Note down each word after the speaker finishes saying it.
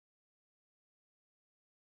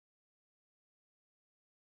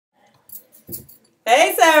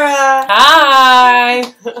Hey Sarah! Hi!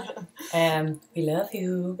 We love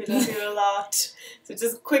you. We love you a lot. So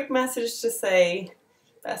just a quick message to say,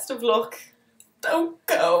 best of luck. Don't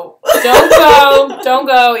go. Don't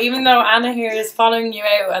go, even though Anna here is following you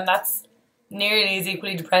out, and that's nearly as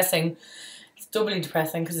equally depressing. It's doubly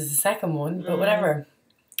depressing because it's the second one, but whatever.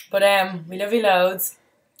 But we love you loads.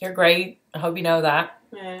 You're great. I hope you know that.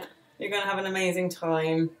 Yeah, you're going to have an amazing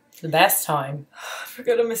time. The best time. We're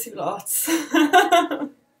going to miss you lots.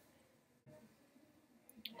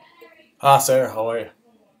 Ah, Sarah, how are you?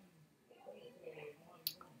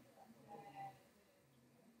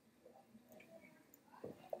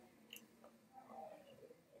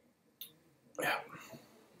 Yeah.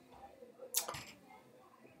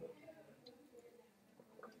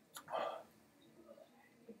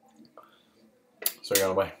 So you're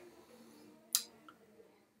on the way.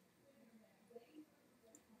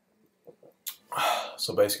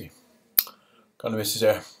 So basically, gonna miss you,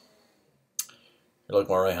 Sarah. You're like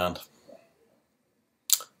my right hand.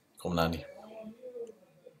 Come in handy.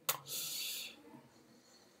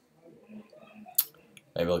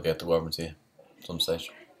 Maybe I'll get to go over to you at some stage.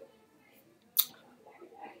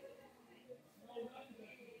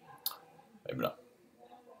 Maybe not.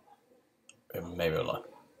 Maybe I'll not.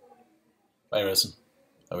 Anyway, listen.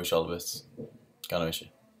 I wish you all the best. Gonna miss you.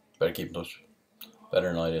 Better keep in touch.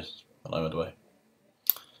 Better than I did when I went away.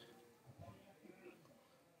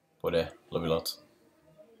 But yeah, love you lots.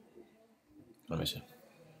 Gonna miss you.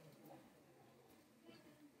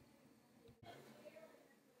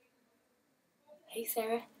 Hey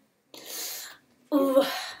Sarah. Ooh,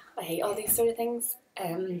 I hate all these sort of things.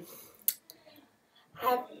 Have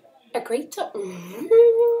a great time.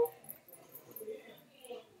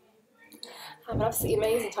 Have an absolutely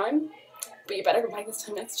amazing time. But you better come back this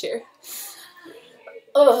time next year.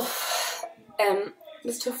 Oh,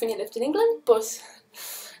 it's tough when you lived in England, but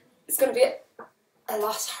it's going to be a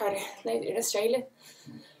lot harder now that you're in Australia.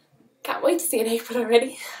 Can't wait to see you in April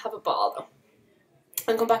already. Have a ball though.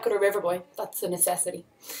 And come back with a river boy. That's a necessity.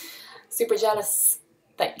 Super jealous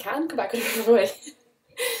that you can come back with a river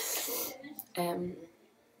boy.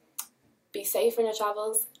 Be safe on your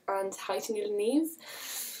travels and hi to Neil and Neve.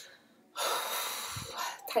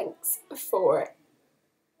 Thanks for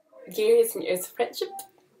years and years of friendship.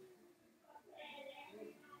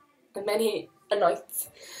 And many nights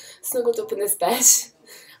snuggled up in this bed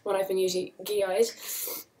when I've been usually gee-eyed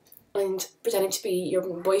and pretending to be your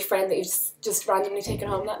boyfriend that you've just randomly taken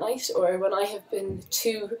home that night, or when I have been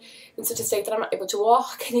in such a state that I'm not able to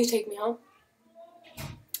walk, can you take me home?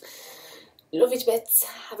 Love you to bits.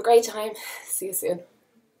 Have a great time. See you soon.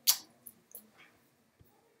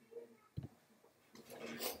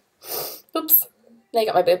 Oops. Now you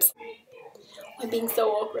got my boobs. I'm being so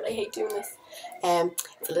awkward. I hate doing this.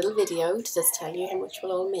 It's a little video to just tell you how much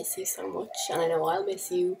we'll all miss you so much, and I know I'll miss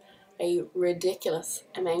you a ridiculous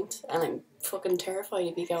amount, and I'm fucking terrified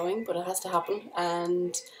to be going, but it has to happen.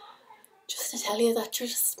 And just to tell you that you're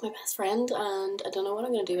just my best friend, and I don't know what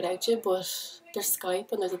I'm going to do without you, but there's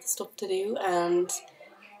Skype and there's other stuff to do, and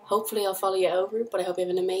hopefully I'll follow you over, but I hope you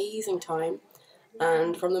have an amazing time.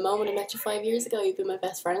 And from the moment I met you 5 years ago, you've been my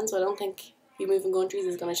best friend, so I don't think you moving countries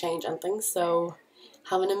is going to change anything. So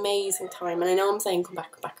have an amazing time. And I know I'm saying come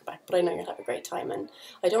back, but I know you'll have a great time, and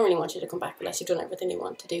I don't really want you to come back unless you've done everything you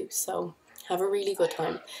want to do. So have a really good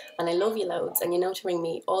time, and I love you loads, and you know to ring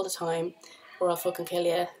me all the time or I'll fucking kill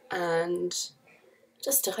you. And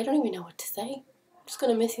just, I don't even know what to say. I'm just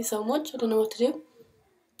going to miss you so much. I don't know what to do,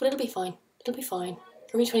 but it'll be fine. It'll be fine.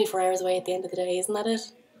 We're only 24 hours away at the end of the day, isn't that it?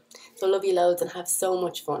 So love you loads and have so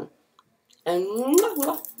much fun. And mwah,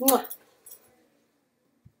 mwah, mwah.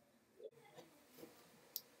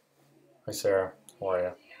 Hi Sarah, how are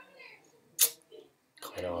you?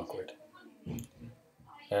 Kind of awkward.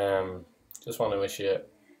 Just want to wish you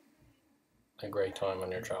a great time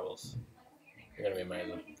on your travels. You're gonna be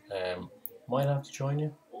amazing. Might have to join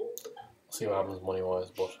you. See what happens money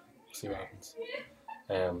wise, but see what happens.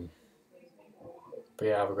 But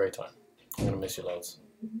yeah, have a great time. I'm gonna miss you loads.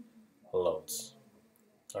 Loads.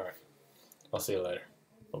 Alright. I'll see you later.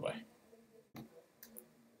 Bye bye.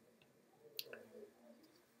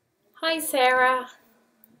 Hi Sarah.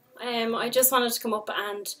 I just wanted to come up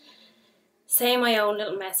and say my own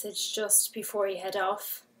little message just before you head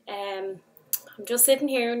off. I'm just sitting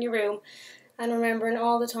here in your room and remembering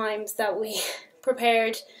all the times that we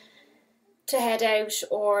prepared to head out,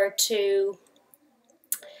 or to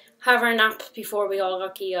have our nap before we all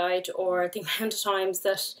got gee-eyed, or the amount of times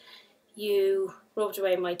that you rubbed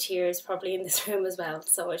away my tears probably in this room as well.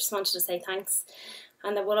 So I just wanted to say thanks,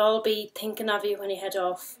 and that we'll all be thinking of you when you head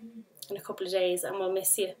off in a couple of days, and we'll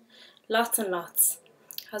miss you lots and lots,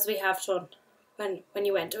 as we have done when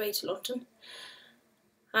you went away to London.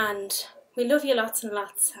 And we love you lots and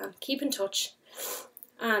lots, and keep in touch.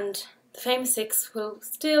 And the Famous Six will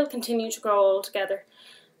still continue to grow all together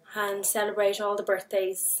and celebrate all the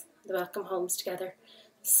birthdays, the welcome homes together.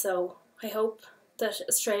 So I hope that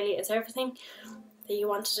Australia is everything that you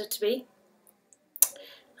wanted it to be.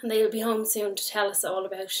 And they'll be home soon to tell us all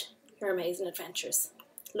about your amazing adventures.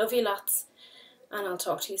 Love you lots, and I'll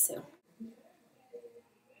talk to you soon.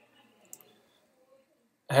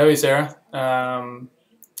 How are you, Sarah?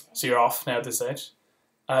 So you're off now at this stage.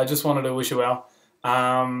 I just wanted to wish you well.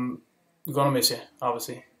 We're going to miss you,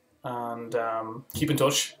 obviously. And keep in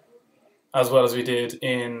touch, as well as we did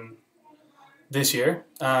in this year.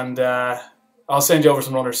 And I'll send you over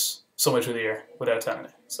some runners somewhere through the year without telling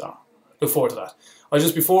you. So look forward to that.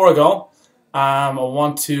 Just before I go, I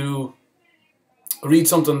want to read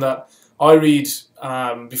something that I read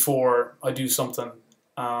before I do something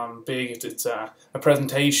big. If it's a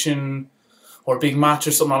presentation or a big match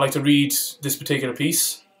or something, I like to read this particular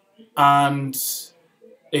piece, and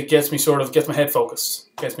it gets me gets my head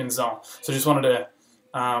focused, gets me in the zone. So I just wanted to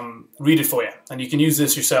read it for you, and you can use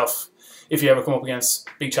this yourself if you ever come up against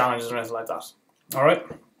big challenges or anything like that. All right.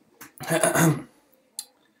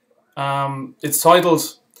 It's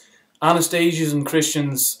titled Anastasia's and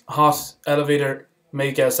Christian's Hot Elevator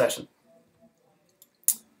Makeout Session.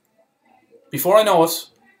 Before I know it,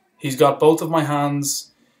 he's got both of my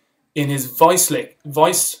hands in his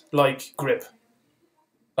vice-like grip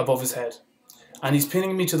above his head, and he's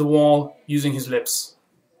pinning me to the wall using his lips.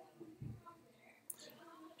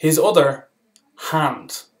 His other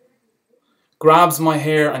hand grabs my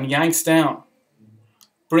hair and yanks down,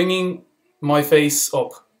 bringing my face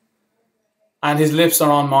up, and his lips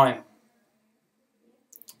are on mine.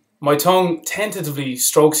 My tongue tentatively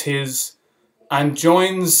strokes his and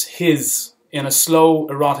joins his in a slow,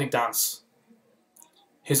 erotic dance.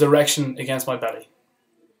 His erection against my belly.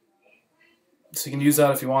 So you can use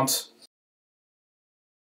that if you want.